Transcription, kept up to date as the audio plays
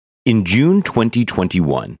In June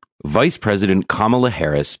 2021, Vice President Kamala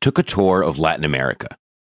Harris took a tour of Latin America.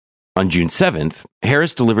 On June 7th,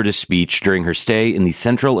 Harris delivered a speech during her stay in the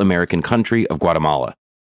Central American country of Guatemala.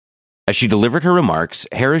 As she delivered her remarks,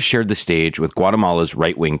 Harris shared the stage with Guatemala's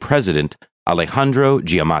right-wing president, Alejandro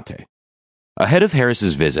Giammattei. Ahead of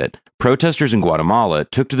Harris's visit, protesters in Guatemala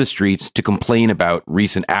took to the streets to complain about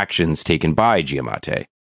recent actions taken by Giammattei.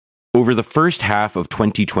 Over the first half of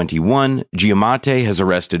 2021, Giammattei has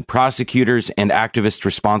arrested prosecutors and activists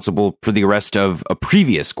responsible for the arrest of a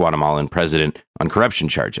previous Guatemalan president on corruption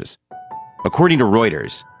charges. According to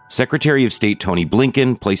Reuters, Secretary of State Tony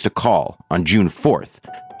Blinken placed a call on June 4th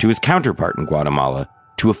to his counterpart in Guatemala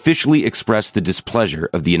to officially express the displeasure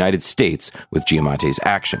of the United States with Giammattei's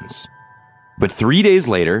actions. But 3 days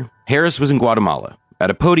later, Harris was in Guatemala, at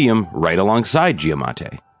a podium right alongside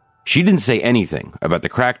Giammattei. She didn't say anything about the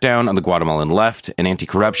crackdown on the Guatemalan left and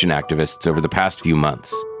anti-corruption activists over the past few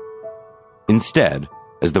months. Instead,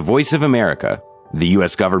 as the Voice of America, the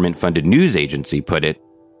U.S. government-funded news agency, put it,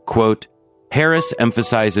 quote, Harris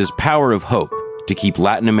emphasizes power of hope to keep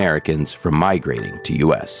Latin Americans from migrating to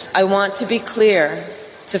U.S. I want to be clear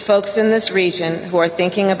to folks in this region who are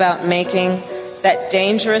thinking about making that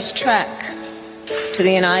dangerous trek to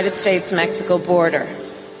the United States-Mexico border.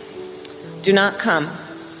 Do not come.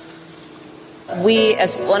 We,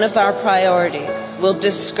 as one of our priorities, will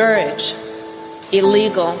discourage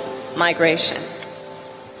illegal migration.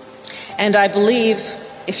 And I believe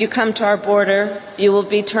if you come to our border, you will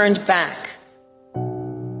be turned back.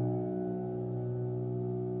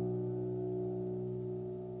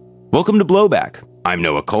 Welcome to Blowback. I'm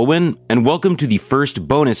Noah Colwin, and welcome to the first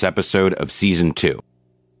bonus episode of Season 2.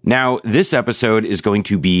 Now, this episode is going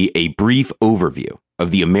to be a brief overview of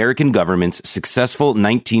the American government's successful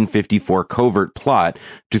 1954 covert plot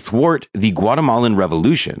to thwart the Guatemalan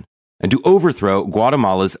Revolution and to overthrow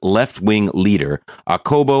Guatemala's left-wing leader,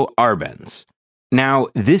 Jacobo Arbenz. Now,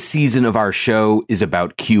 this season of our show is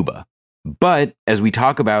about Cuba. But, as we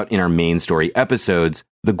talk about in our main story episodes,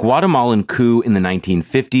 the Guatemalan coup in the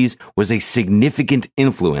 1950s was a significant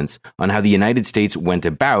influence on how the United States went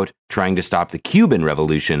about trying to stop the Cuban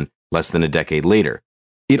Revolution less than a decade later.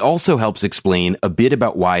 It also helps explain a bit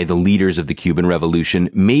about why the leaders of the Cuban Revolution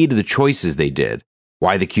made the choices they did,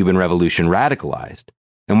 why the Cuban Revolution radicalized,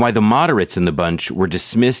 and why the moderates in the bunch were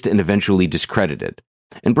dismissed and eventually discredited.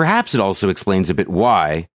 And perhaps it also explains a bit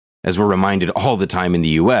why, as we're reminded all the time in the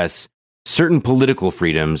US, certain political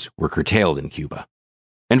freedoms were curtailed in Cuba.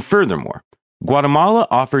 And furthermore, Guatemala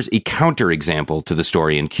offers a counterexample to the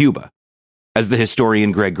story in Cuba. As the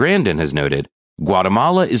historian Greg Grandin has noted,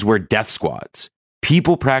 Guatemala is where death squads,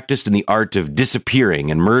 people practiced in the art of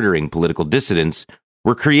disappearing and murdering political dissidents,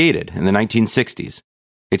 were created in the 1960s.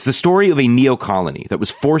 It's the story of a neo-colony that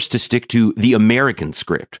was forced to stick to the American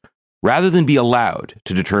script, rather than be allowed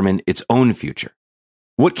to determine its own future.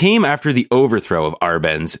 What came after the overthrow of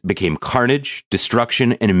Arbenz became carnage,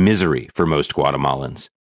 destruction, and misery for most Guatemalans.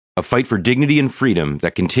 A fight for dignity and freedom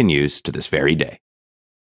that continues to this very day.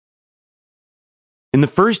 In the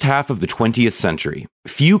first half of the 20th century,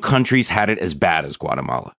 few countries had it as bad as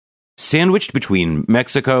Guatemala. Sandwiched between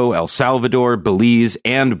Mexico, El Salvador, Belize,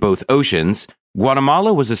 and both oceans,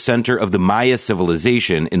 Guatemala was a center of the Maya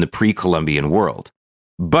civilization in the pre-Columbian world.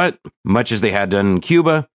 But, much as they had done in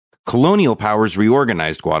Cuba, colonial powers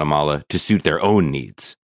reorganized Guatemala to suit their own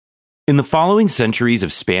needs. In the following centuries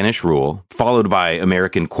of Spanish rule, followed by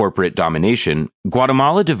American corporate domination,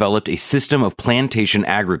 Guatemala developed a system of plantation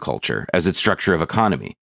agriculture as its structure of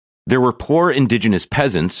economy. There were poor indigenous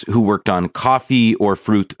peasants who worked on coffee or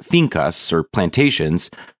fruit fincas or plantations.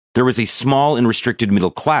 There was a small and restricted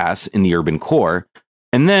middle class in the urban core,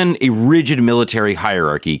 and then a rigid military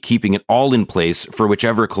hierarchy keeping it all in place for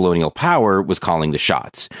whichever colonial power was calling the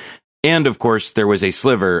shots. And, of course, there was a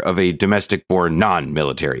sliver of a domestic-born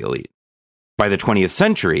non-military elite. By the 20th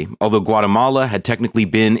century, although Guatemala had technically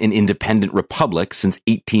been an independent republic since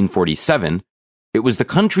 1847, it was the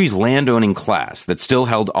country's landowning class that still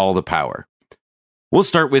held all the power. We'll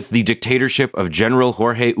start with the dictatorship of General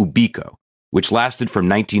Jorge Ubico, which lasted from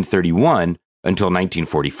 1931 until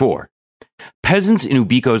 1944. Peasants in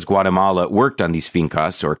Ubico's Guatemala worked on these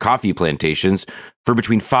fincas, or coffee plantations, for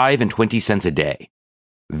between 5 and 20 cents a day.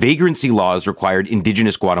 Vagrancy laws required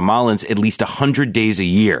indigenous Guatemalans at least 100 days a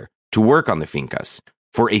year to work on the fincas,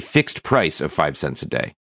 for a fixed price of 5 cents a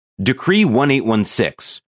day. Decree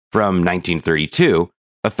 1816 from 1932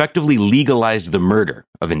 effectively legalized the murder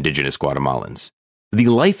of indigenous Guatemalans. The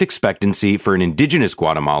life expectancy for an indigenous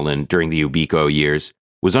Guatemalan during the Ubico years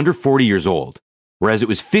was under 40 years old, whereas it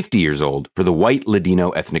was 50 years old for the white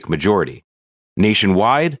Ladino ethnic majority.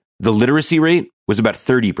 Nationwide, the literacy rate was about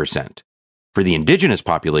 30%. For the indigenous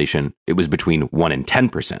population, it was between 1 and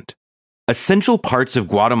 10%. Essential parts of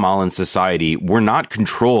Guatemalan society were not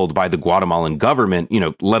controlled by the Guatemalan government,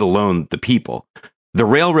 let alone the people. The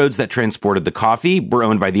railroads that transported the coffee were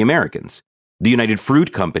owned by the Americans. The United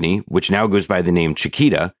Fruit Company, which now goes by the name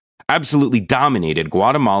Chiquita, absolutely dominated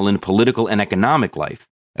Guatemalan political and economic life,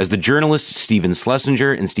 as the journalists Stephen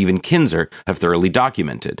Schlesinger and Stephen Kinzer have thoroughly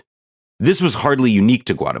documented. This was hardly unique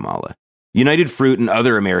to Guatemala. United Fruit and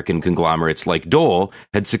other American conglomerates like Dole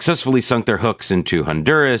had successfully sunk their hooks into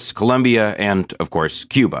Honduras, Colombia, and, of course,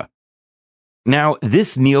 Cuba. Now,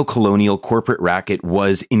 this neo-colonial corporate racket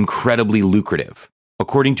was incredibly lucrative.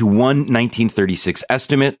 According to one 1936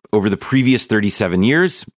 estimate, over the previous 37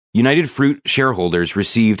 years, United Fruit shareholders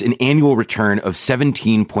received an annual return of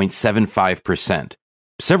 17.75%,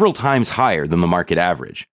 several times higher than the market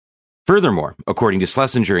average. Furthermore, according to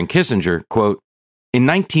Schlesinger and Kissinger, quote, in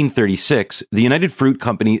 1936, the United Fruit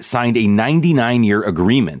Company signed a 99-year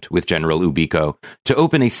agreement with General Ubico to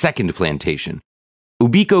open a second plantation.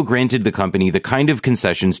 Ubico granted the company the kind of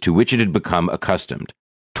concessions to which it had become accustomed: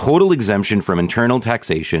 total exemption from internal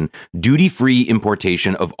taxation, duty-free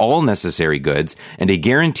importation of all necessary goods, and a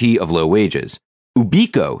guarantee of low wages.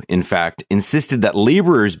 Ubico, in fact, insisted that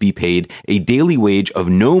laborers be paid a daily wage of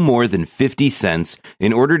no more than 50 cents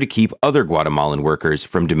in order to keep other Guatemalan workers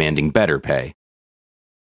from demanding better pay.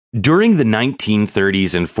 During the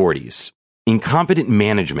 1930s and 40s, incompetent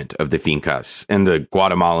management of the fincas and the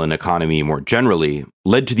Guatemalan economy more generally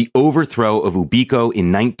led to the overthrow of Ubico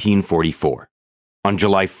in 1944. On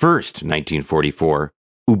July 1st, 1944,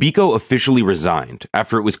 Ubico officially resigned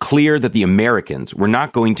after it was clear that the Americans were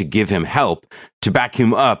not going to give him help to back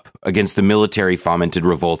him up against the military-fomented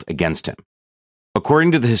revolt against him.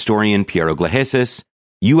 According to the historian Piero Glahesis,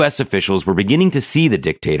 U.S. officials were beginning to see the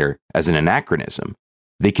dictator as an anachronism.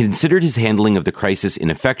 They considered his handling of the crisis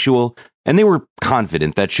ineffectual, and they were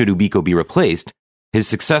confident that should Ubico be replaced, his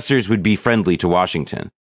successors would be friendly to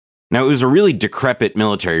Washington. Now, it was a really decrepit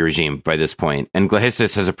military regime by this point, and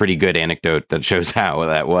Glahesis has a pretty good anecdote that shows how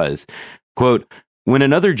that was. Quote, when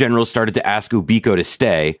another general started to ask Ubico to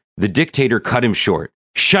stay, the dictator cut him short.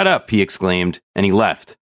 "Shut up," he exclaimed, and he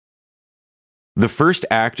left. The first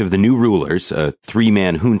act of the new rulers, a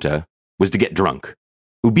three-man junta, was to get drunk.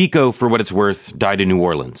 Ubico, for what it's worth, died in New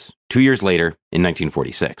Orleans 2 years later in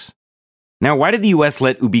 1946. Now, why did the U.S.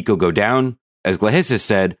 let Ubico go down? As Glahesis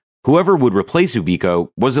said, whoever would replace Ubico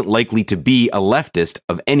wasn't likely to be a leftist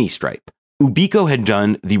of any stripe. Ubico had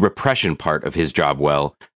done the repression part of his job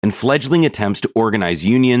well, and fledgling attempts to organize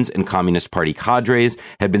unions and Communist Party cadres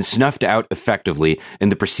had been snuffed out effectively in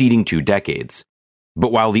the preceding 2 decades.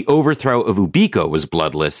 But while the overthrow of Ubico was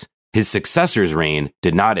bloodless, his successor's reign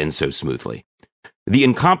did not end so smoothly. The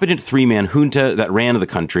incompetent three-man junta that ran the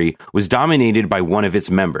country was dominated by one of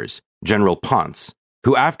its members, General Ponce,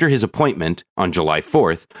 who after his appointment on July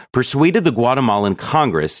 4th persuaded the Guatemalan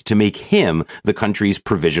Congress to make him the country's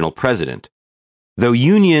provisional president. Though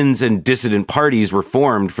unions and dissident parties were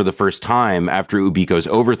formed for the first time after Ubico's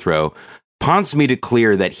overthrow, Ponce made it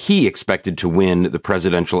clear that he expected to win the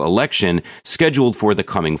presidential election scheduled for the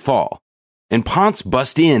coming fall. And Ponce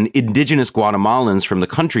bussed in indigenous Guatemalans from the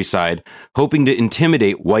countryside, hoping to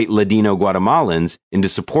intimidate white Ladino Guatemalans into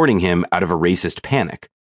supporting him out of a racist panic.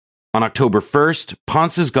 On October 1st,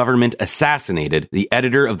 Ponce's government assassinated the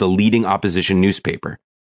editor of the leading opposition newspaper.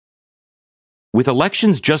 With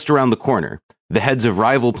elections just around the corner, the heads of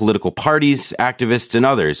rival political parties, activists, and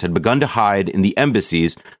others had begun to hide in the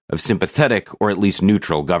embassies of sympathetic or at least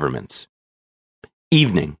neutral governments.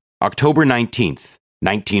 Evening, October 19th,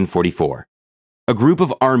 1944. A group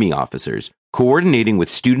of army officers, coordinating with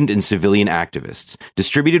student and civilian activists,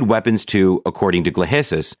 distributed weapons to, according to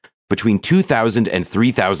Glahesis, between 2,000 and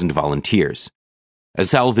 3,000 volunteers. A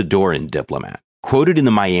Salvadoran diplomat, quoted in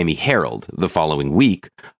the Miami Herald the following week,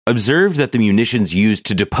 observed that the munitions used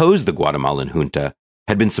to depose the Guatemalan junta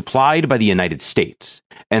had been supplied by the United States,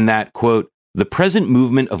 and that, quote, the present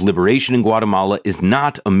movement of liberation in Guatemala is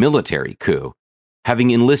not a military coup, having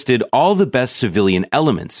enlisted all the best civilian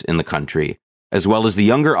elements in the country, as well as the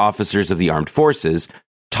younger officers of the armed forces,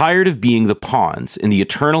 tired of being the pawns in the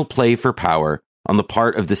eternal play for power on the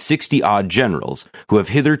part of the 60-odd generals who have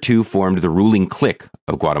hitherto formed the ruling clique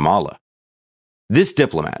of Guatemala. This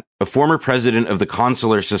diplomat, a former president of the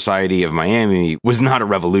Consular Society of Miami, was not a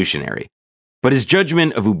revolutionary, but his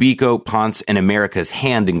judgment of Ubico, Ponce, and America's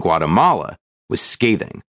hand in Guatemala was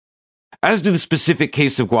scathing. As to the specific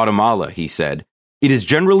case of Guatemala, he said, it is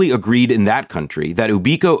generally agreed in that country that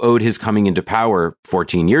Ubico owed his coming into power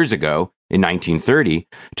 14 years ago, in 1930,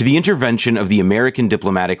 to the intervention of the American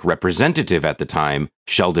diplomatic representative at the time,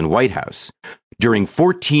 Sheldon Whitehouse. During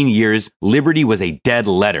 14 years, liberty was a dead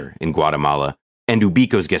letter in Guatemala, and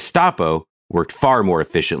Ubico's Gestapo worked far more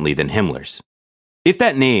efficiently than Himmler's. If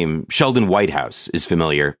that name, Sheldon Whitehouse, is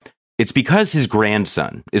familiar, it's because his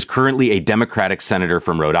grandson is currently a Democratic senator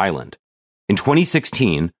from Rhode Island. In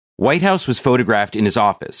 2016, Whitehouse was photographed in his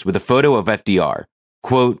office with a photo of FDR,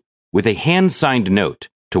 quote, with a hand-signed note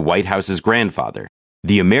to Whitehouse's grandfather,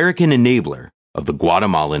 the American enabler of the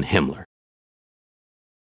Guatemalan Himmler.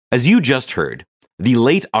 As you just heard, the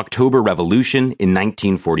late October Revolution in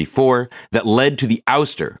 1944 that led to the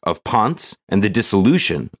ouster of Ponce and the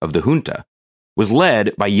dissolution of the junta was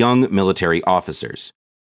led by young military officers,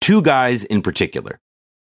 two guys in particular,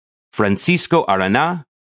 Francisco Arana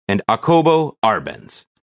and Jacobo Arbenz.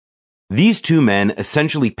 These two men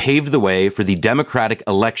essentially paved the way for the democratic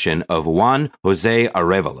election of Juan José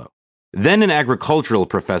Arévalo, then an agricultural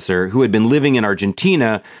professor who had been living in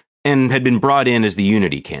Argentina and had been brought in as the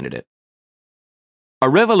unity candidate.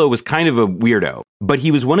 Arévalo was kind of a weirdo, but he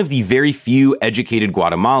was one of the very few educated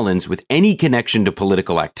Guatemalans with any connection to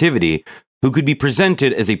political activity who could be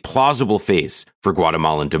presented as a plausible face for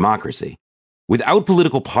Guatemalan democracy. Without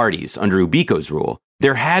political parties under Ubico's rule,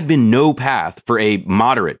 there had been no path for a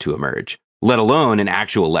moderate to emerge, let alone an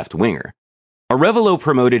actual left-winger. Arévalo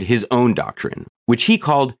promoted his own doctrine, which he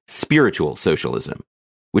called spiritual socialism,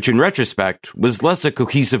 which in retrospect was less a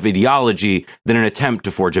cohesive ideology than an attempt to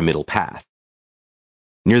forge a middle path.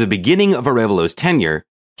 Near the beginning of Arévalo's tenure,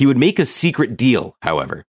 he would make a secret deal,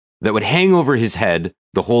 however, that would hang over his head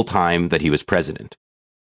the whole time that he was president.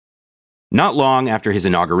 Not long after his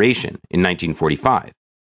inauguration in 1945,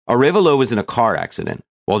 Arévalo was in a car accident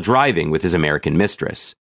while driving with his American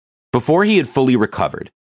mistress. Before he had fully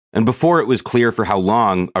recovered, and before it was clear for how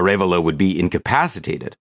long Arévalo would be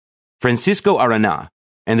incapacitated, Francisco Arana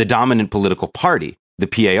and the dominant political party, the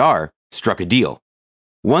PAR, struck a deal.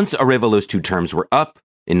 Once Arévalo's two terms were up,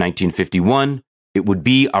 in 1951, it would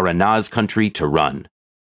be Arana's country to run.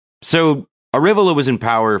 So, Arévalo was in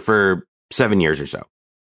power for 7 years or so.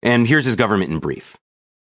 And here's his government in brief.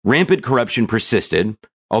 Rampant corruption persisted,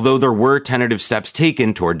 although there were tentative steps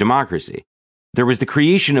taken toward democracy. There was the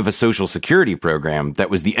creation of a social security program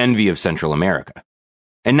that was the envy of Central America.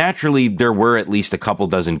 And naturally, there were at least a couple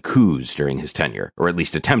dozen coups during his tenure, or at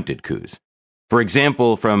least attempted coups. For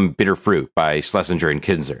example, from Bitter Fruit by Schlesinger and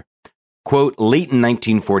Kinzer. Quote, late in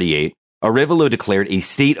 1948, Arévalo declared a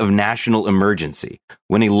state of national emergency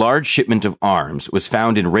when a large shipment of arms was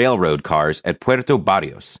found in railroad cars at Puerto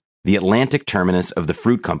Barrios, the Atlantic terminus of the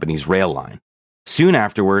fruit company's rail line. Soon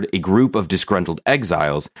afterward, a group of disgruntled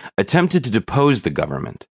exiles attempted to depose the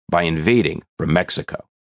government by invading from Mexico.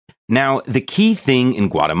 Now, the key thing in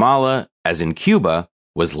Guatemala, as in Cuba,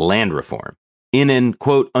 was land reform. In an,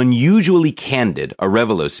 quote, unusually candid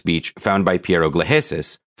Arévalo speech found by Piero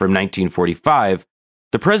Glaheses from 1945,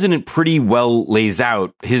 the president pretty well lays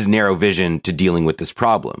out his narrow vision to dealing with this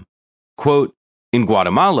problem. Quote, in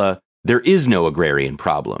Guatemala, there is no agrarian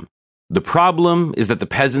problem. The problem is that the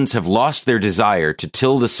peasants have lost their desire to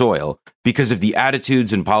till the soil because of the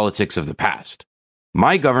attitudes and politics of the past.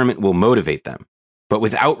 My government will motivate them, but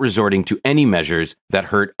without resorting to any measures that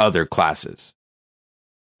hurt other classes.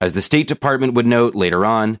 As the State Department would note later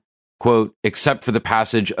on, quote, except for the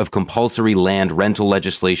passage of compulsory land rental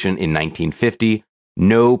legislation in 1950,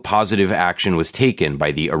 no positive action was taken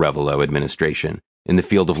by the Arévalo administration in the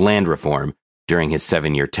field of land reform during his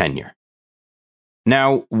 7-year tenure.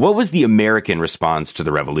 Now, what was the American response to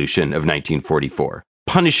the revolution of 1944,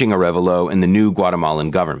 punishing Arévalo and the new Guatemalan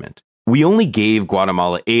government? We only gave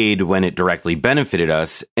Guatemala aid when it directly benefited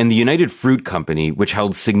us, and the United Fruit Company, which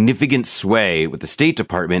held significant sway with the State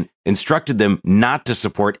Department, instructed them not to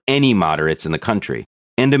support any moderates in the country.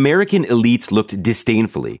 And American elites looked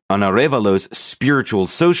disdainfully on Arévalo's spiritual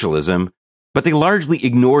socialism, but they largely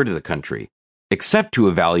ignored the country, except to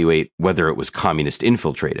evaluate whether it was communist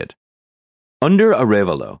infiltrated. Under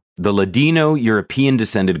Arévalo, the Ladino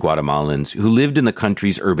European-descended Guatemalans who lived in the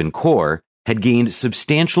country's urban core had gained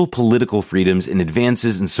substantial political freedoms and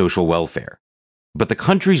advances in social welfare. But the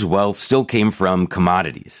country's wealth still came from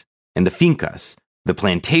commodities, and the fincas, the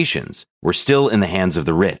plantations, were still in the hands of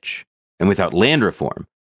the rich. And without land reform,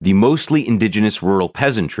 the mostly indigenous rural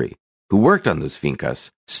peasantry who worked on those fincas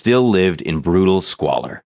still lived in brutal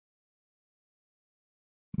squalor.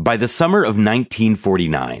 By the summer of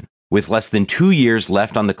 1949, with less than 2 years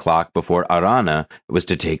left on the clock before Arana was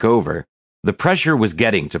to take over, the pressure was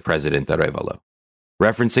getting to President Arévalo.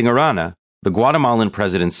 Referencing Arana, the Guatemalan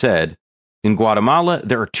president said, in Guatemala,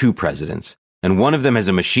 there are 2 presidents, and one of them has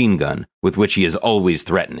a machine gun with which he is always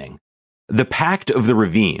threatening. The Pact of the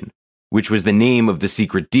Ravine, which was the name of the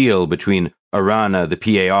secret deal between Arana, the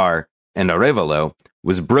PAR, and Arévalo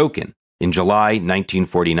was broken in July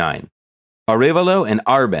 1949. Arévalo and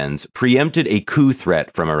Arbenz preempted a coup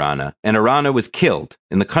threat from Arana, and Arana was killed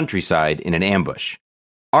in the countryside in an ambush.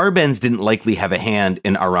 Arbenz didn't likely have a hand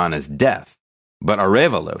in Arana's death, but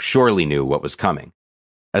Arévalo surely knew what was coming.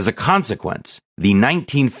 As a consequence, the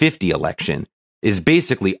 1950 election is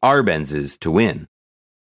basically Arbenz's to win.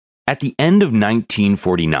 At the end of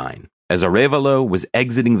 1949, as Arévalo was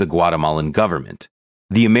exiting the Guatemalan government,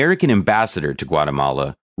 the American ambassador to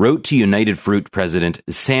Guatemala wrote to United Fruit President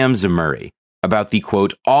Sam Zemurray about the,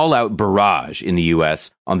 quote, all-out barrage in the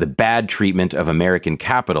U.S. on the bad treatment of American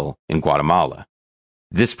capital in Guatemala.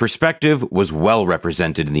 This perspective was well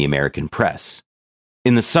represented in the American press.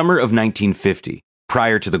 In the summer of 1950,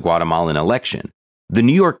 prior to the Guatemalan election, the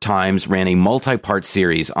New York Times ran a multi-part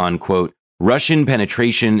series on, quote, Russian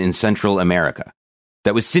penetration in Central America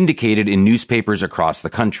that was syndicated in newspapers across the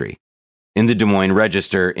country. In the Des Moines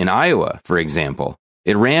Register in Iowa, for example,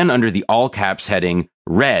 it ran under the all-caps heading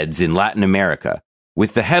Reds in Latin America,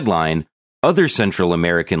 with the headline, Other Central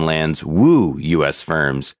American lands woo U.S.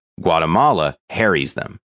 firms, Guatemala harries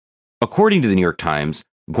them. According to the New York Times,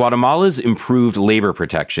 Guatemala's improved labor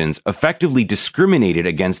protections effectively discriminated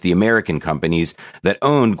against the American companies that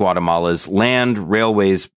owned Guatemala's land,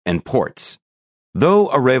 railways, and ports. Though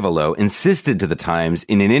Arévalo insisted to the Times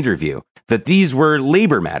in an interview that these were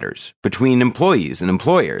labor matters between employees and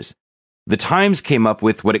employers, the Times came up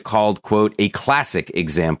with what it called, quote, a classic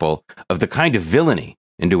example of the kind of villainy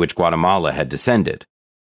into which Guatemala had descended.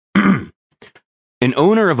 An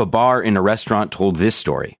owner of a bar in a restaurant told this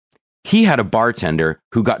story. He had a bartender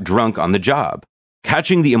who got drunk on the job.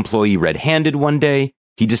 Catching the employee red-handed one day,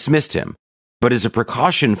 he dismissed him, but as a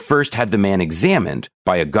precaution first had the man examined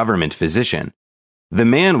by a government physician. The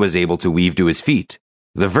man was able to weave to his feet.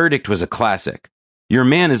 The verdict was a classic. Your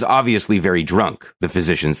man is obviously very drunk, the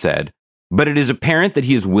physician said, but it is apparent that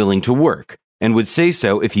he is willing to work and would say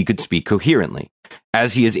so if he could speak coherently.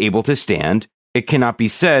 As he is able to stand, it cannot be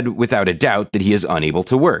said without a doubt that he is unable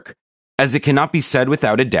to work. As it cannot be said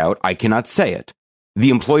without a doubt, I cannot say it. The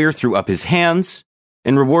employer threw up his hands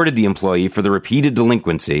and rewarded the employee for the repeated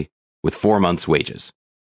delinquency with 4 months' wages.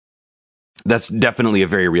 That's definitely a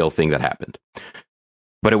very real thing that happened.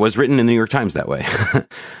 But it was written in the New York Times that way.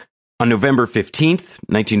 On November 15th,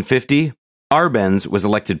 1950, Arbenz was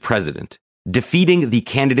elected president, defeating the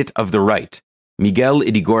candidate of the right, Miguel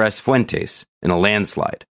Ydígoras Fuentes, in a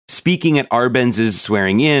landslide. Speaking at Arbenz's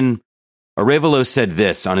swearing-in, Arévalo said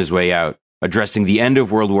this on his way out, addressing the end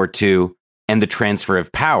of World War II and the transfer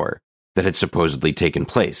of power that had supposedly taken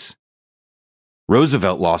place.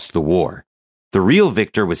 Roosevelt lost the war. The real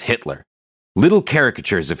victor was Hitler. Little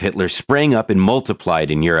caricatures of Hitler sprang up and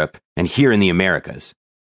multiplied in Europe and here in the Americas.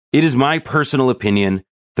 It is my personal opinion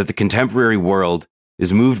that the contemporary world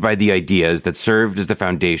is moved by the ideas that served as the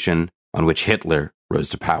foundation on which Hitler rose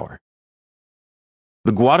to power.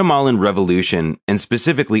 The Guatemalan Revolution, and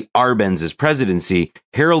specifically Arbenz's presidency,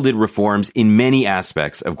 heralded reforms in many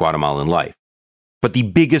aspects of Guatemalan life. But the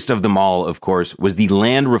biggest of them all, of course, was the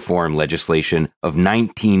land reform legislation of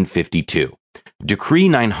 1952. Decree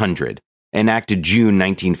 900, enacted June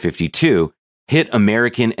 1952, hit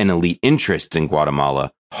American and elite interests in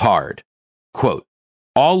Guatemala hard. Quote,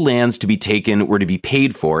 all lands to be taken were to be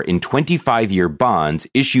paid for in 25-year bonds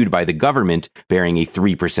issued by the government bearing a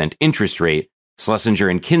 3% interest rate, Schlesinger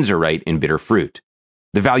and Kinzer write in Bitter Fruit.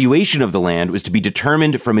 The valuation of the land was to be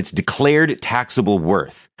determined from its declared taxable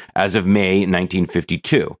worth as of May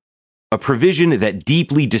 1952, a provision that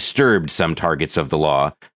deeply disturbed some targets of the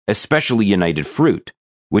law, especially United Fruit,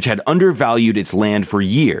 which had undervalued its land for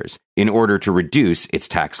years in order to reduce its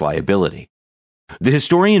tax liability. The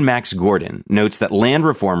historian Max Gordon notes that land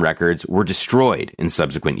reform records were destroyed in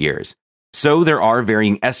subsequent years, so there are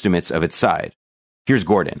varying estimates of its size. Here's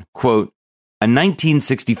Gordon, quote, a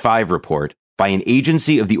 1965 report by an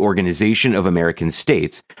agency of the Organization of American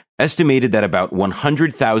States estimated that about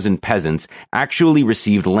 100,000 peasants actually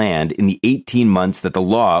received land in the 18 months that the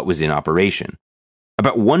law was in operation.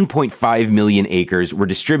 About 1.5 million acres were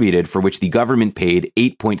distributed for which the government paid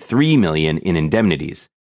 $8.3 million in indemnities.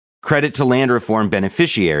 Credit to land reform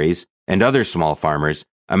beneficiaries and other small farmers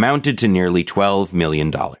amounted to nearly $12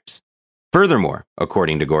 million. Furthermore,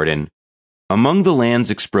 according to Gordon, among the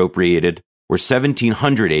lands expropriated were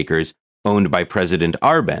 1,700 acres owned by President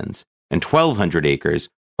Arbenz and 1,200 acres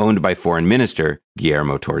owned by Foreign Minister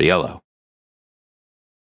Guillermo Torriello.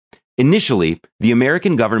 Initially, the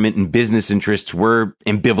American government and business interests were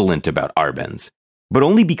ambivalent about Arbenz, but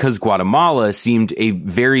only because Guatemala seemed a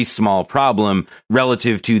very small problem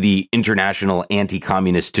relative to the international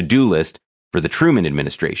anti-communist to-do list for the Truman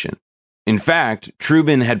administration. In fact,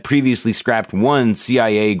 Truman had previously scrapped one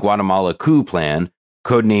CIA Guatemala coup plan,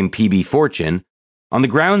 codenamed PB Fortune, on the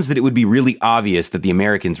grounds that it would be really obvious that the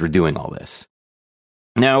Americans were doing all this.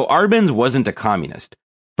 Now, Arbenz wasn't a communist,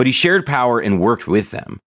 but he shared power and worked with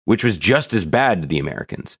them, which was just as bad to the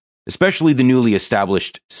Americans, especially the newly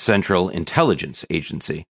established Central Intelligence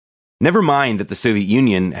Agency. Never mind that the Soviet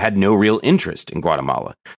Union had no real interest in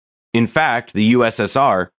Guatemala. In fact, the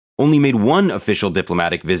USSR only made one official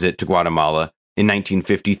diplomatic visit to Guatemala in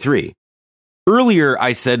 1953. Earlier,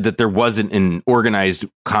 I said that there wasn't an organized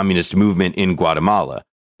communist movement in Guatemala.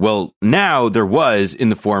 Well, now there was in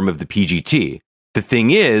the form of the PGT. The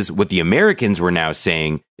thing is, what the Americans were now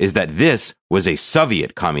saying is that this was a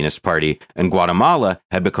Soviet Communist Party and Guatemala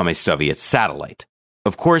had become a Soviet satellite.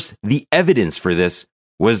 Of course, the evidence for this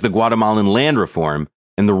was the Guatemalan land reform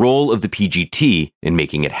and the role of the PGT in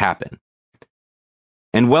making it happen.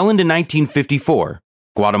 And well into 1954,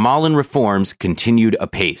 Guatemalan reforms continued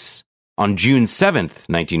apace. On June 7th,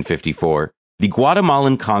 1954, the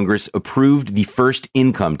Guatemalan Congress approved the first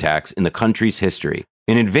income tax in the country's history,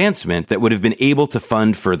 an advancement that would have been able to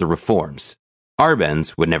fund further reforms.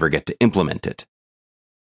 Arbenz would never get to implement it.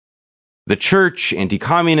 The church,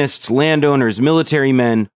 anti-communists, landowners, military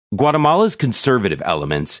men, Guatemala's conservative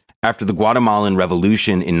elements, after the Guatemalan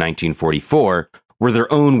Revolution in 1944, were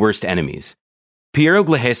their own worst enemies. Piero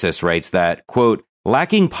Glaheses writes that, quote,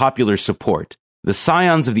 lacking popular support, the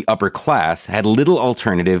scions of the upper class had little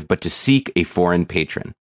alternative but to seek a foreign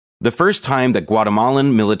patron. The first time that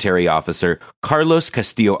Guatemalan military officer Carlos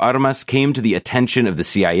Castillo Armas came to the attention of the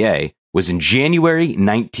CIA was in January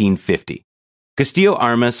 1950. Castillo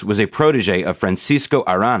Armas was a protege of Francisco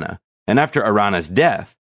Arana, and after Arana's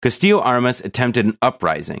death, Castillo Armas attempted an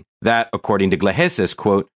uprising that, according to Glaheses,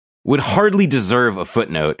 quote, would hardly deserve a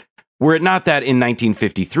footnote, were it not that in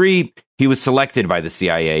 1953, he was selected by the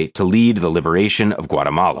CIA to lead the liberation of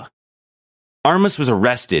Guatemala. Armas was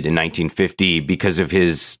arrested in 1950 because of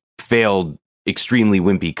his failed, extremely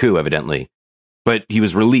wimpy coup, evidently, but he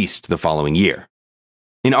was released the following year.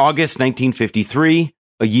 In August 1953,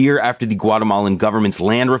 a year after the Guatemalan government's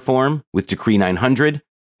land reform with Decree 900,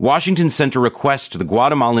 Washington sent a request to the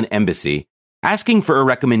Guatemalan embassy asking for a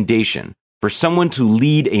recommendation for someone to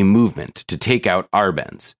lead a movement to take out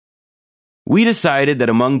Arbenz. We decided that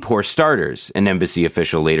among poor starters, an embassy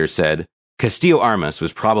official later said, Castillo Armas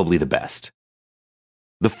was probably the best.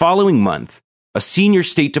 The following month, a senior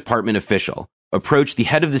State Department official approached the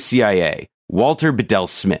head of the CIA, Walter Bedell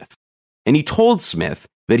Smith, and he told Smith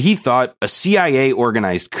that he thought a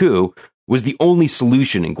CIA-organized coup was the only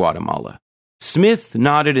solution in Guatemala. Smith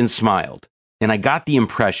nodded and smiled, and I got the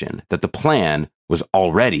impression that the plan was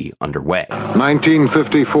already underway.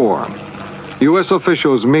 1954. U.S.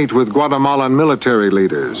 officials meet with Guatemalan military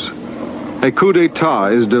leaders. A coup d'etat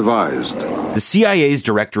is devised. The CIA's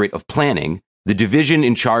Directorate of Planning, the division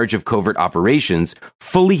in charge of covert operations,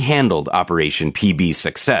 fully handled Operation PB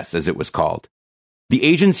Success, as it was called. The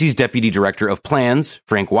agency's Deputy Director of Plans,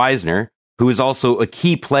 Frank Wisner, who was also a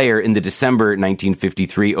key player in the December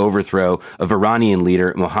 1953 overthrow of Iranian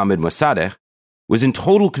leader Mohammad Mossadegh, was in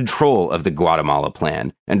total control of the Guatemala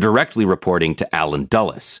plan and directly reporting to Allen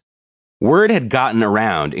Dulles. Word had gotten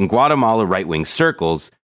around in Guatemala right-wing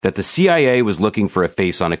circles that the CIA was looking for a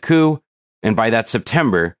face on a coup, and by that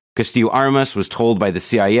September, Castillo Armas was told by the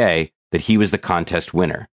CIA that he was the contest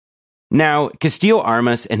winner. Now, Castillo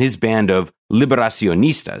Armas and his band of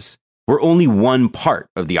liberacionistas were only one part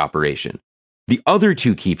of the operation. The other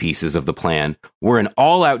two key pieces of the plan were an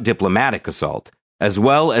all-out diplomatic assault, as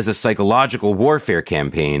well as a psychological warfare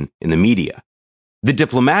campaign in the media. The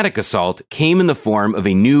diplomatic assault came in the form of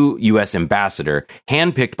a new U.S. ambassador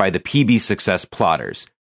handpicked by the PB Success plotters,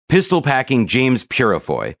 pistol-packing James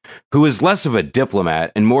Purifoy, who was less of a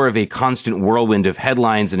diplomat and more of a constant whirlwind of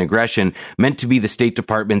headlines and aggression meant to be the State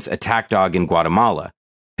Department's attack dog in Guatemala.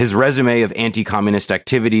 His resume of anti-communist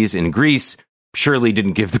activities in Greece surely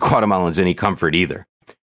didn't give the Guatemalans any comfort either.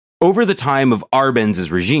 Over the time of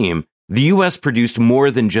Arbenz's regime, the U.S. produced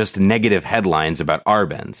more than just negative headlines about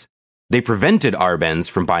Arbenz. They prevented Arbenz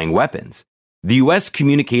from buying weapons. The U.S.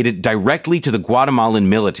 communicated directly to the Guatemalan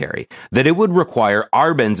military that it would require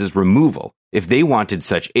Arbenz's removal if they wanted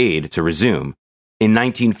such aid to resume. In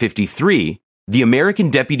 1953, the American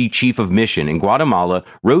Deputy Chief of Mission in Guatemala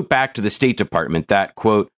wrote back to the State Department that,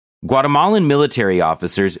 quote, Guatemalan military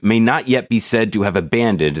officers may not yet be said to have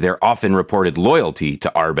abandoned their often reported loyalty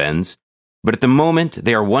to Arbenz, but at the moment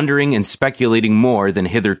they are wondering and speculating more than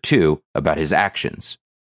hitherto about his actions.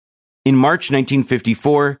 In March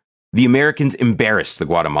 1954, the Americans embarrassed the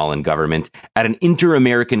Guatemalan government at an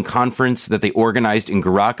inter-American conference that they organized in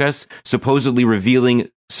Caracas, supposedly revealing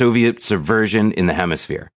Soviet subversion in the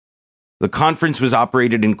hemisphere. The conference was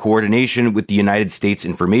operated in coordination with the United States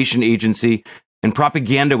Information Agency, and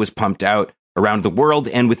propaganda was pumped out around the world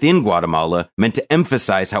and within Guatemala, meant to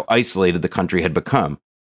emphasize how isolated the country had become.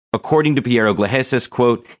 According to Piero Glaheses,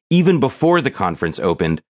 quote, even before the conference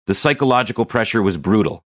opened, the psychological pressure was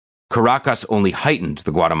brutal. Caracas only heightened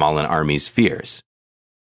the Guatemalan army's fears.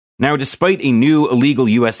 Now, despite a new illegal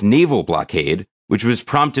U.S. naval blockade, which was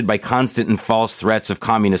prompted by constant and false threats of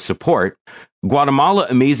communist support, Guatemala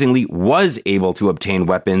amazingly was able to obtain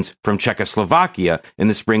weapons from Czechoslovakia in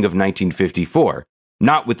the spring of 1954,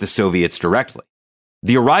 not with the Soviets directly.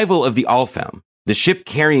 The arrival of the Alfam, the ship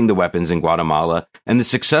carrying the weapons in Guatemala, and the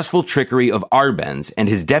successful trickery of Arbenz and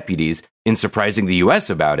his deputies in surprising the U.S.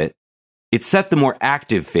 about it, it set the more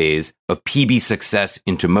active phase of PB success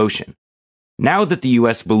into motion. Now that the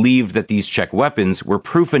U.S. believed that these Czech weapons were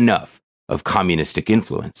proof enough of communistic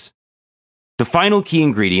influence. The final key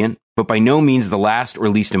ingredient, but by no means the last or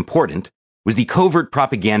least important, was the covert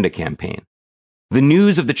propaganda campaign. The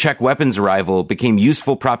news of the Czech weapons arrival became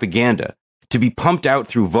useful propaganda to be pumped out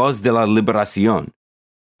through Voz de la Liberación,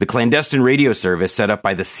 the clandestine radio service set up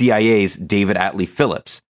by the CIA's David Atlee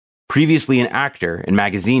Phillips, previously an actor and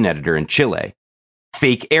magazine editor in Chile.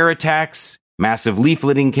 Fake air attacks, massive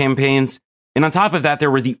leafleting campaigns, and on top of that,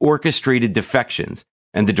 there were the orchestrated defections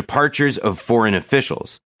and the departures of foreign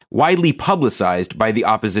officials, widely publicized by the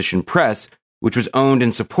opposition press, which was owned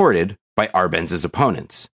and supported by Arbenz's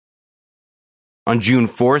opponents. On June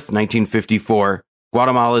 4th, 1954,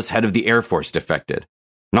 Guatemala's head of the Air Force defected.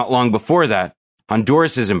 Not long before that,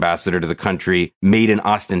 Honduras's ambassador to the country made an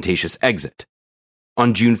ostentatious exit.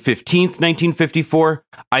 On June 15th, 1954,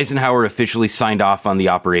 Eisenhower officially signed off on the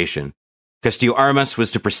operation. Castillo Armas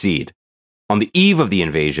was to proceed. On the eve of the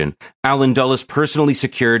invasion, Allen Dulles personally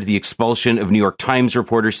secured the expulsion of New York Times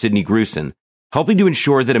reporter Sidney Grusin, helping to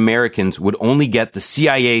ensure that Americans would only get the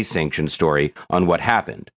CIA-sanctioned story on what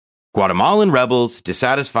happened. Guatemalan rebels,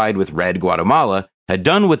 dissatisfied with Red Guatemala, had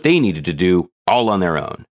done what they needed to do all on their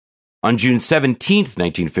own. On June 17th,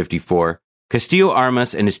 1954, Castillo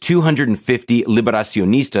Armas and his 250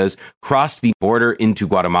 Liberacionistas crossed the border into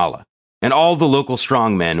Guatemala, and all the local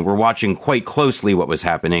strongmen were watching quite closely what was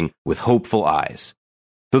happening with hopeful eyes.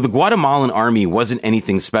 Though the Guatemalan army wasn't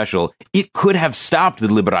anything special, it could have stopped the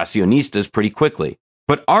Liberacionistas pretty quickly,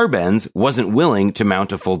 but Arbenz wasn't willing to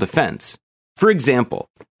mount a full defense. For example,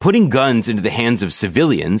 putting guns into the hands of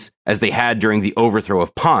civilians, as they had during the overthrow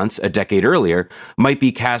of Ponce a decade earlier, might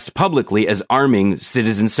be cast publicly as arming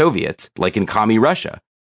citizen Soviets, like in Commie Russia.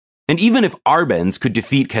 And even if Arbenz could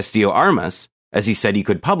defeat Castillo Armas, as he said he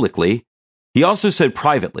could publicly, he also said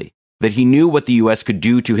privately that he knew what the U.S. could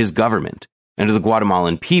do to his government and to the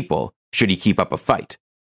Guatemalan people should he keep up a fight.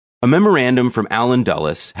 A memorandum from Allen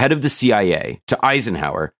Dulles, head of the CIA, to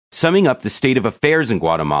Eisenhower, summing up the state of affairs in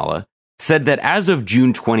Guatemala, said that as of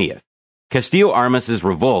June 20th, Castillo Armas's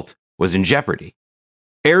revolt was in jeopardy.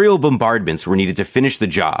 Aerial bombardments were needed to finish the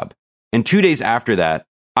job, and 2 days after that,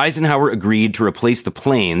 Eisenhower agreed to replace the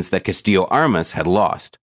planes that Castillo Armas had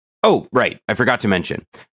lost. Oh, right, I forgot to mention.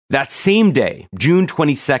 That same day, June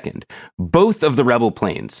 22nd, both of the rebel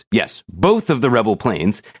planes, yes, both of the rebel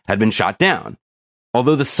planes had been shot down.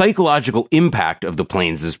 Although the psychological impact of the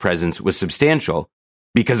planes' presence was substantial,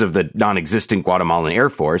 because of the non-existent Guatemalan Air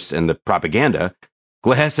Force and the propaganda,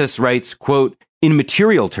 Glaheses writes, quote, in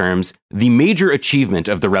material terms, the major achievement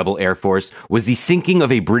of the rebel Air Force was the sinking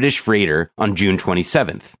of a British freighter on June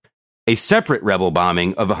 27th. A separate rebel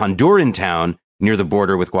bombing of a Honduran town near the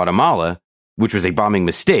border with Guatemala, which was a bombing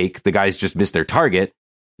mistake, the guys just missed their target,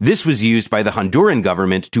 this was used by the Honduran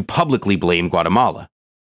government to publicly blame Guatemala.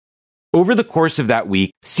 Over the course of that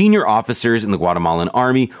week, senior officers in the Guatemalan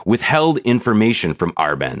army withheld information from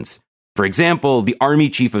Arbenz. For example, the army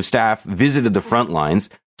chief of staff visited the front lines,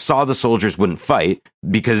 saw the soldiers wouldn't fight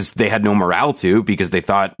because they had no morale to, because they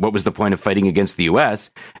thought, what was the point of fighting against the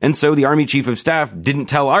U.S.? And so the army chief of staff didn't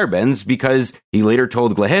tell Arbenz because he later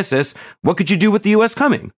told Glaheses, what could you do with the U.S.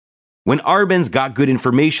 coming? When Arbenz got good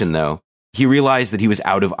information, though, he realized that he was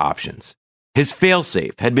out of options. His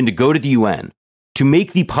failsafe had been to go to the UN to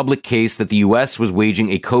make the public case that the U.S. was waging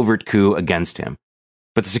a covert coup against him.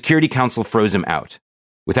 But the Security Council froze him out.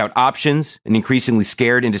 Without options, an increasingly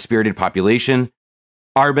scared and dispirited population,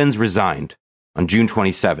 Arbenz resigned on June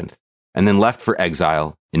 27th and then left for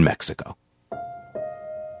exile in Mexico.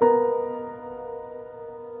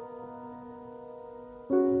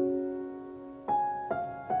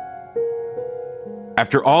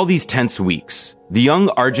 After all these tense weeks, the young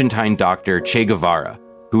Argentine doctor Che Guevara,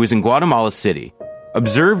 who was in Guatemala City,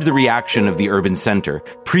 observed the reaction of the urban center,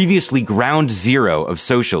 previously ground zero of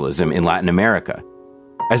socialism in Latin America.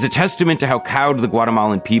 As a testament to how cowed the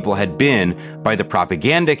Guatemalan people had been by the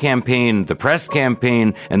propaganda campaign, the press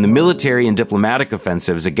campaign, and the military and diplomatic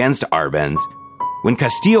offensives against Arbenz, when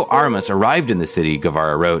Castillo Armas arrived in the city,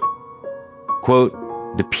 Guevara wrote, quote,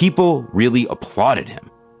 "The people really applauded him."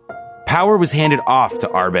 Power was handed off to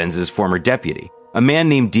Arbenz's former deputy, a man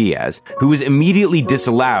named Diaz, who was immediately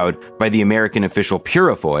disallowed by the American official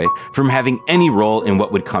Purifoy from having any role in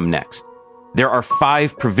what would come next. There are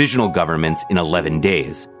 5 provisional governments in 11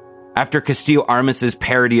 days. After Castillo Armas's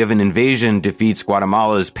parody of an invasion defeats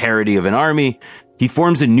Guatemala's parody of an army, he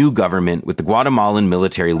forms a new government with the Guatemalan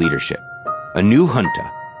military leadership, a new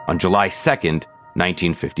junta, on July 2nd,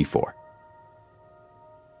 1954.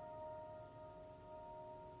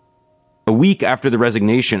 A week after the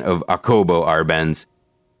resignation of Jacobo Arbenz,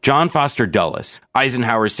 John Foster Dulles,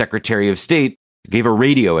 Eisenhower's Secretary of State, gave a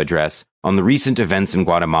radio address on the recent events in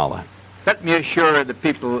Guatemala. Let me assure the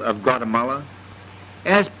people of Guatemala,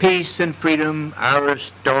 as peace and freedom are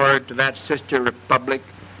restored to that sister republic,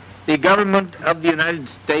 the government of the United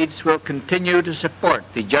States will continue to support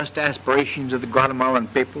the just aspirations of the Guatemalan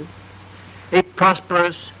people. A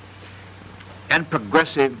prosperous and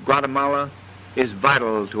progressive Guatemala is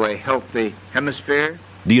vital to a healthy hemisphere.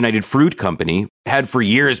 The United Fruit Company had for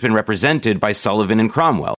years been represented by Sullivan and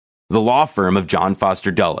Cromwell, the law firm of John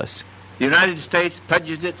Foster Dulles. The United States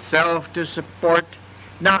pledges itself to support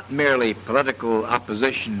not merely political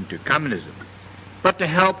opposition to communism, but to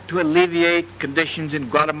help to alleviate conditions in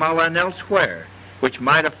Guatemala and elsewhere, which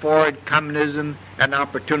might afford communism an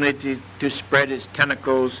opportunity to spread its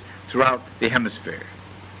tentacles throughout the hemisphere.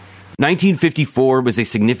 1954 was a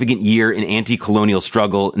significant year in anti-colonial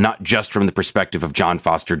struggle, not just from the perspective of John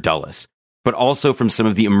Foster Dulles, but also from some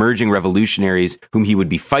of the emerging revolutionaries whom he would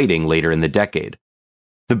be fighting later in the decade.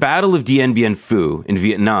 The Battle of Dien Bien Phu in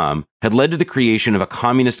Vietnam had led to the creation of a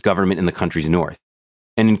communist government in the country's north.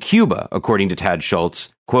 And in Cuba, according to Tad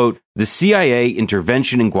Schultz, quote, "The CIA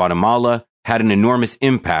intervention in Guatemala had an enormous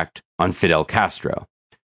impact on Fidel Castro.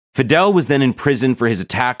 Fidel was then in prison for his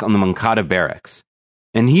attack on the Moncada barracks,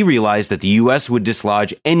 and he realized that the U.S. would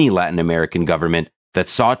dislodge any Latin American government that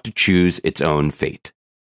sought to choose its own fate.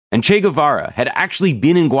 And Che Guevara had actually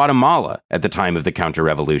been in Guatemala at the time of the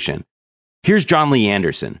counter-revolution. Here's John Lee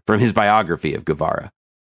Anderson from his biography of Guevara.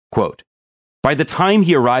 Quote, "By the time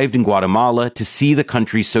he arrived in Guatemala to see the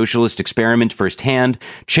country's socialist experiment firsthand,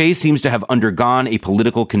 Che seems to have undergone a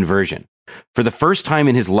political conversion. For the first time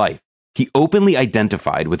in his life, he openly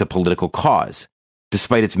identified with a political cause.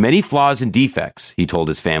 Despite its many flaws and defects," he told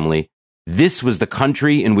his family, "this was the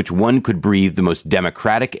country in which one could breathe the most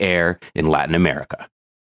democratic air in Latin America."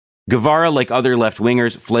 Guevara, like other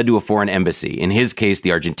left-wingers, fled to a foreign embassy, in his case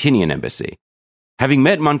the Argentinian embassy. Having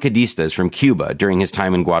met Moncadistas from Cuba during his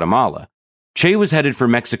time in Guatemala, Che was headed for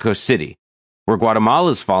Mexico City, where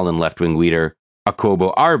Guatemala's fallen left-wing leader,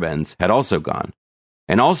 Jacobo Arbenz, had also gone,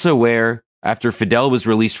 and also where, after Fidel was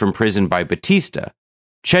released from prison by Batista,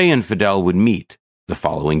 Che and Fidel would meet the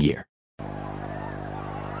following year.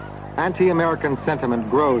 Anti-American sentiment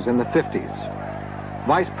grows in the 50s.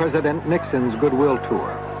 Vice President Nixon's goodwill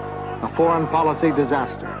tour. A foreign policy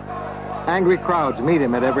disaster. Angry crowds meet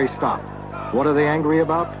him at every stop. What are they angry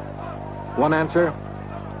about? One answer,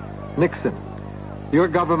 Nixon. Your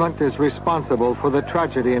government is responsible for the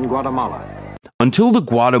tragedy in Guatemala. Until the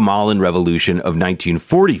Guatemalan Revolution of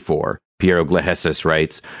 1944, Piero Glejeses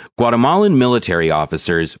writes, Guatemalan military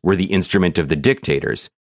officers were the instrument of the dictators.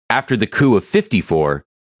 After the coup of 54,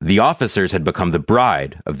 the officers had become the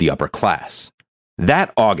bride of the upper class.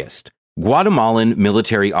 That August, Guatemalan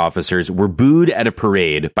military officers were booed at a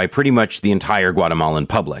parade by pretty much the entire Guatemalan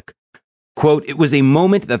public. Quote, "It was a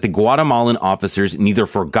moment that the Guatemalan officers neither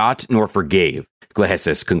forgot nor forgave,"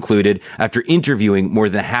 Glejeses concluded after interviewing more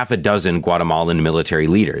than half a dozen Guatemalan military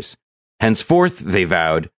leaders. Henceforth, they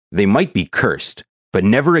vowed, they might be cursed, but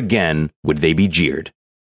never again would they be jeered.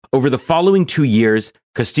 Over the following 2 years,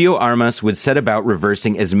 Castillo Armas would set about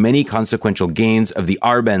reversing as many consequential gains of the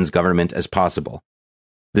Arbenz government as possible.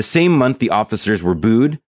 The same month the officers were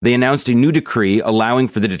booed, they announced a new decree allowing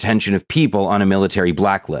for the detention of people on a military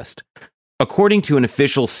blacklist. According to an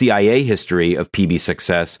official CIA history of PB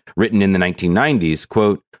success written in the 1990s,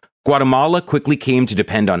 quote, "Guatemala quickly came to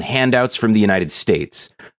depend on handouts from the United States,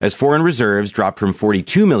 as foreign reserves dropped from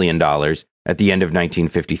 $42 million at the end of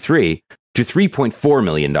 1953 to $3.4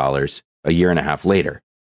 million a year and a half later.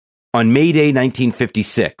 On May Day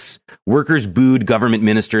 1956, workers booed government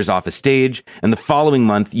ministers off a stage, and the following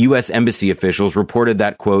month, U.S. embassy officials reported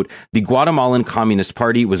that, quote, "the Guatemalan Communist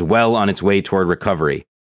Party was well on its way toward recovery."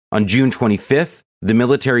 On June 25th, the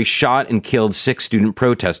military shot and killed 6 student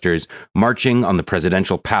protesters marching on the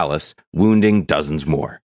presidential palace, wounding dozens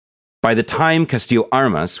more. By the time Castillo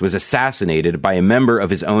Armas was assassinated by a member of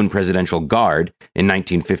his own presidential guard in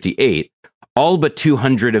 1958, all but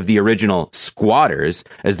 200 of the original squatters,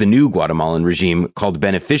 as the new Guatemalan regime called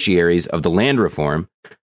beneficiaries of the land reform,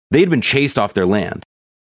 they had been chased off their land.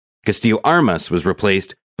 Castillo Armas was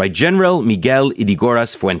replaced by General Miguel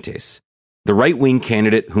Ydígoras Fuentes, the right-wing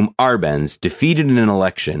candidate whom Arbenz defeated in an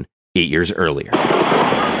election 8 years earlier.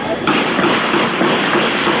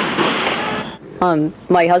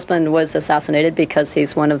 My husband was assassinated because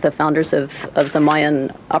he's one of the founders of the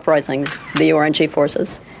Mayan uprising, the URNG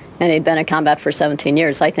forces, and he'd been in combat for 17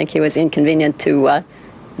 years. I think he was inconvenient to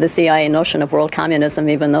the CIA notion of world communism,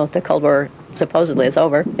 even though the Cold War supposedly is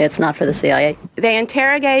over. It's not for the CIA. They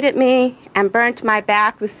interrogated me and burnt my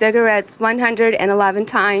back with cigarettes 111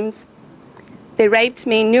 times. They raped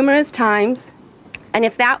me numerous times, and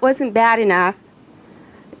if that wasn't bad enough,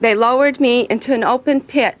 they lowered me into an open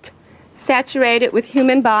pit, saturated with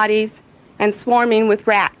human bodies and swarming with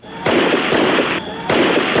rats.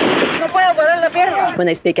 When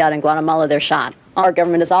they speak out in Guatemala, they're shot. Our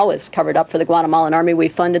government has always covered up for the Guatemalan army.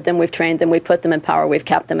 We've funded them, we've trained them, we've put them in power, we've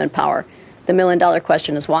kept them in power. The million-dollar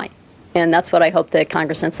question is why? And that's what I hope the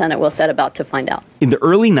Congress and Senate will set about to find out. In the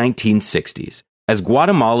early 1960s, as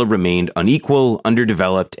Guatemala remained unequal,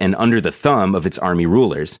 underdeveloped, and under the thumb of its army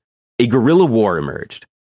rulers, a guerrilla war emerged.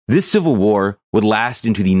 This civil war would last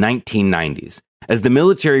into the 1990s, as the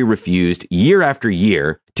military refused year after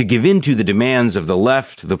year to give in to the demands of the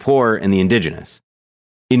left, the poor, and the indigenous.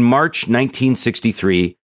 In March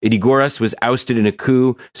 1963, Ydígoras was ousted in a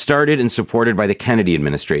coup started and supported by the Kennedy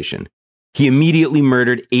administration. He immediately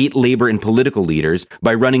murdered 8 labor and political leaders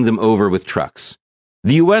by running them over with trucks.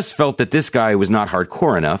 The U.S. felt that this guy was not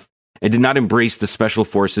hardcore enough and did not embrace the Special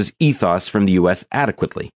Forces ethos from the U.S.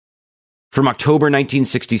 adequately. From October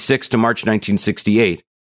 1966 to March 1968,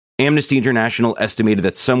 Amnesty International estimated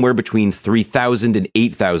that somewhere between 3,000 and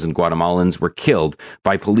 8,000 Guatemalans were killed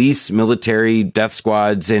by police, military, death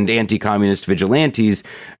squads, and anti-communist vigilantes,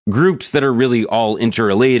 groups that are really all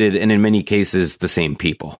interrelated and in many cases the same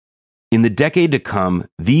people. In the decade to come,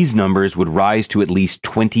 these numbers would rise to at least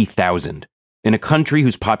 20,000, in a country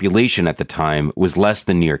whose population at the time was less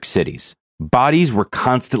than New York City's. Bodies were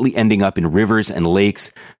constantly ending up in rivers and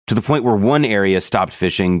lakes, to the point where one area stopped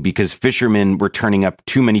fishing because fishermen were turning up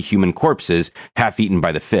too many human corpses, half-eaten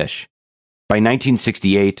by the fish. By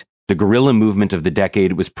 1968, the guerrilla movement of the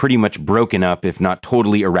decade was pretty much broken up, if not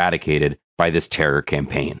totally eradicated, by this terror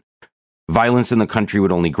campaign. Violence in the country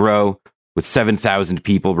would only grow, with 7,000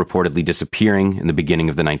 people reportedly disappearing in the beginning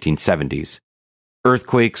of the 1970s.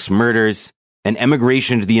 Earthquakes, murders, and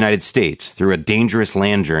emigration to the United States through a dangerous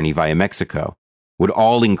land journey via Mexico would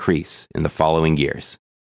all increase in the following years.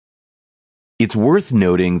 It's worth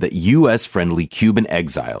noting that U.S.-friendly Cuban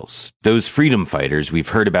exiles, those freedom fighters we've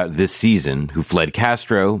heard about this season who fled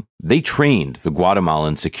Castro, they trained the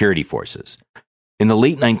Guatemalan security forces. In the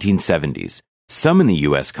late 1970s, some in the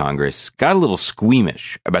U.S. Congress got a little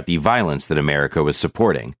squeamish about the violence that America was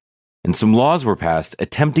supporting, and some laws were passed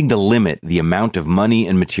attempting to limit the amount of money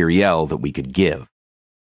and materiel that we could give.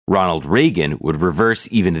 Ronald Reagan would reverse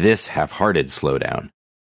even this half-hearted slowdown.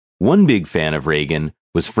 One big fan of Reagan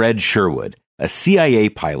was Fred Sherwood, a CIA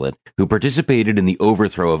pilot who participated in the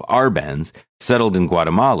overthrow of Arbenz, settled in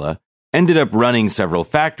Guatemala, ended up running several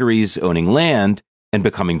factories, owning land, and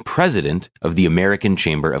becoming president of the American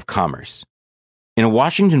Chamber of Commerce. In a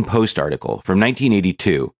Washington Post article from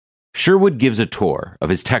 1982, Sherwood gives a tour of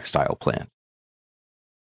his textile plant.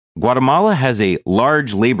 Guatemala has a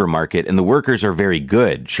large labor market and the workers are very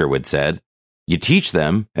good, Sherwood said. You teach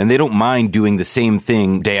them, and they don't mind doing the same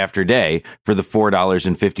thing day after day for the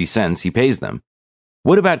 $4.50 he pays them.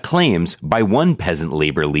 What about claims by one peasant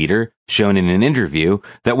labor leader, shown in an interview,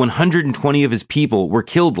 that 120 of his people were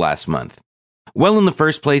killed last month? Well, in the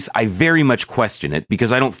first place, I very much question it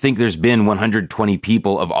because I don't think there's been 120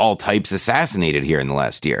 people of all types assassinated here in the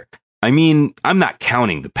last year. I mean, I'm not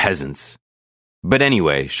counting the peasants. But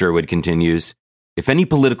anyway, Sherwood continues, if any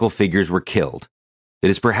political figures were killed, it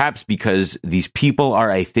is perhaps because these people are,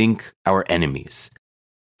 I think, our enemies.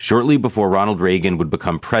 Shortly before Ronald Reagan would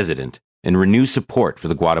become president and renew support for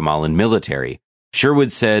the Guatemalan military,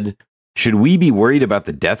 Sherwood said, should we be worried about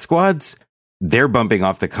the death squads? They're bumping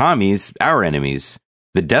off the commies, our enemies.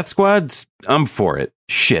 The death squads? I'm for it.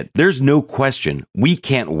 Shit, there's no question. We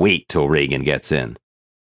can't wait till Reagan gets in.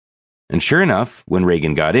 And sure enough, when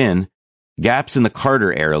Reagan got in, gaps in the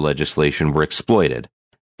Carter-era legislation were exploited.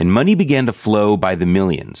 and money began to flow by the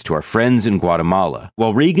millions to our friends in Guatemala,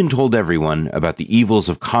 while Reagan told everyone about the evils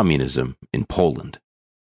of communism in Poland.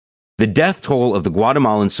 The death toll of the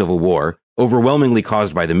Guatemalan Civil War, overwhelmingly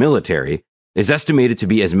caused by the military, is estimated to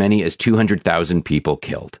be as many as 200,000 people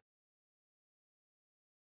killed.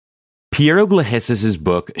 Piero Glahesis'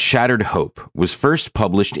 book Shattered Hope was first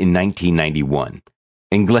published in 1991,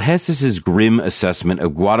 and Glahesis' grim assessment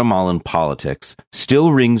of Guatemalan politics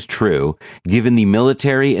still rings true given the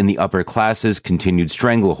military and the upper classes' continued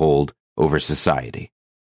stranglehold over society.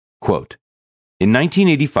 Quote, in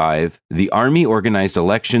 1985, the army organized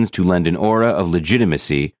elections to lend an aura of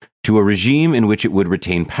legitimacy to a regime in which it would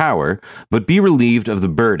retain power, but be relieved of the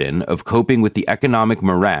burden of coping with the economic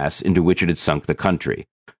morass into which it had sunk the country.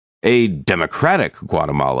 A democratic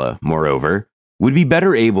Guatemala, moreover, would be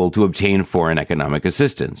better able to obtain foreign economic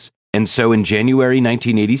assistance. And so in January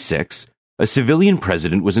 1986, a civilian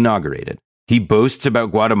president was inaugurated. He boasts about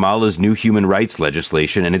Guatemala's new human rights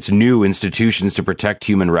legislation and its new institutions to protect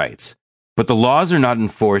human rights. But the laws are not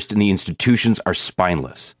enforced and the institutions are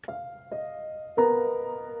spineless.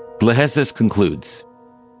 Glahesis concludes,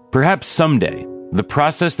 perhaps someday, the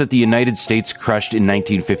process that the United States crushed in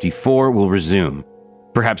 1954 will resume.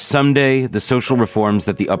 Perhaps someday, the social reforms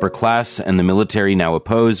that the upper class and the military now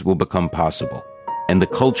oppose will become possible, and the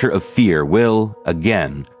culture of fear will,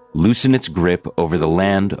 again, loosen its grip over the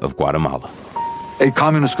land of Guatemala. A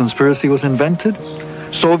communist conspiracy was invented.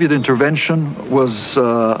 Soviet intervention was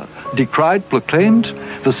decried, proclaimed.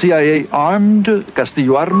 The CIA armed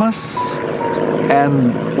Castillo Armas,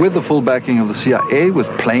 and with the full backing of the CIA, with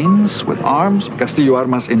planes, with arms, Castillo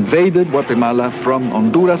Armas invaded Guatemala from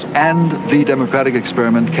Honduras, and the democratic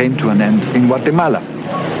experiment came to an end in Guatemala.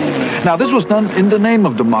 Now, this was done in the name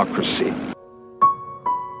of democracy.